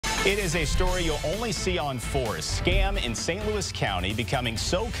It is a story you'll only see on 4. Scam in St. Louis County becoming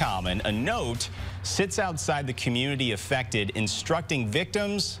so common, a note sits outside the community affected, instructing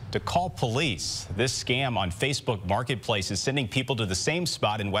victims to call police. This scam on Facebook Marketplace is sending people to the same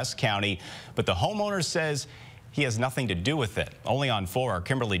spot in West County, but the homeowner says he has nothing to do with it. Only on 4, our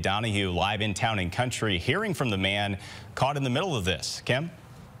Kimberly Donahue live in Town and Country, hearing from the man caught in the middle of this. Kim?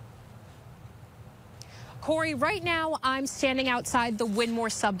 Corey, right now I'm standing outside the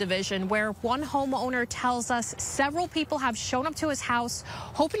Winmore subdivision where one homeowner tells us several people have shown up to his house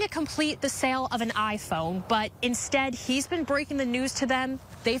hoping to complete the sale of an iPhone, but instead he's been breaking the news to them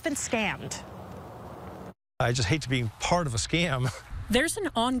they've been scammed. I just hate to be part of a scam. There's an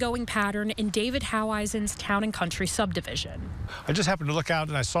ongoing pattern in David Howeisen's Town and Country subdivision. I just happened to look out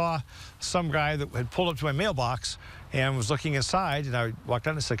and I saw some guy that had pulled up to my mailbox and was looking inside, and I walked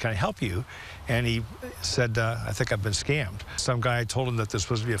out and said, "Can I help you?" And he said, "I think I've been scammed." Some guy told him that there's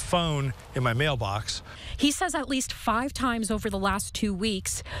supposed to be a phone in my mailbox. He says at least 5 times over the last 2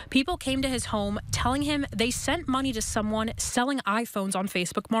 weeks, people came to his home telling him they sent money to someone selling iPhones on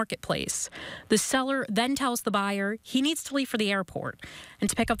Facebook Marketplace. The seller then tells the buyer he needs to leave for the airport and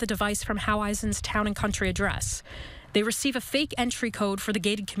to pick up the device from Howeisen's Town and Country address. They receive a fake entry code for the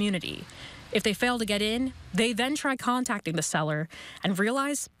gated community. If they fail to get in, they then try contacting the seller and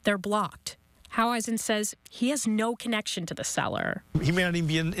realize they're blocked. Howeisen says he has no connection to the seller. He may not even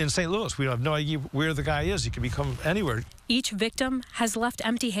be in St. Louis. We have no idea where the guy is. He could become anywhere. Each victim has left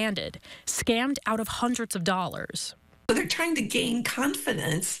empty-handed, scammed out of hundreds of dollars. So they're trying to gain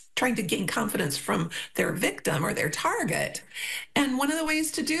confidence from their victim or their target. And one of the ways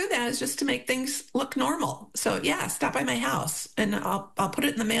to do that is just to make things look normal. So yeah, stop by my house and I'll put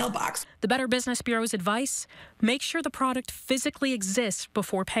it in the mailbox. The Better Business Bureau's advice: make sure the product physically exists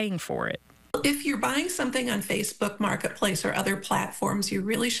before paying for it. If you're buying something on Facebook Marketplace or other platforms, you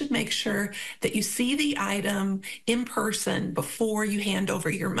really should make sure that you see the item in person before you hand over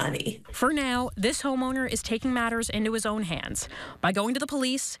your money. For now, this homeowner is taking matters into his own hands by going to the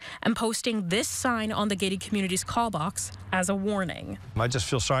police and posting this sign on the gated community's call box as a warning. I just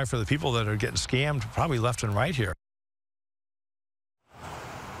feel sorry for the people that are getting scammed, probably left and right here.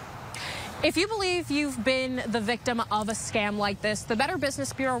 If you believe you've been the victim of a scam like this, the Better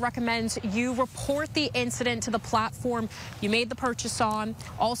Business Bureau recommends you report the incident to the platform you made the purchase on.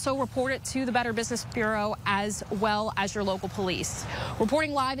 Also report it to the Better Business Bureau as well as your local police.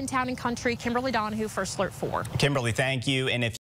 Reporting live in Town and Country, Kimberly Donahue, First Alert 4. Kimberly, thank you. And if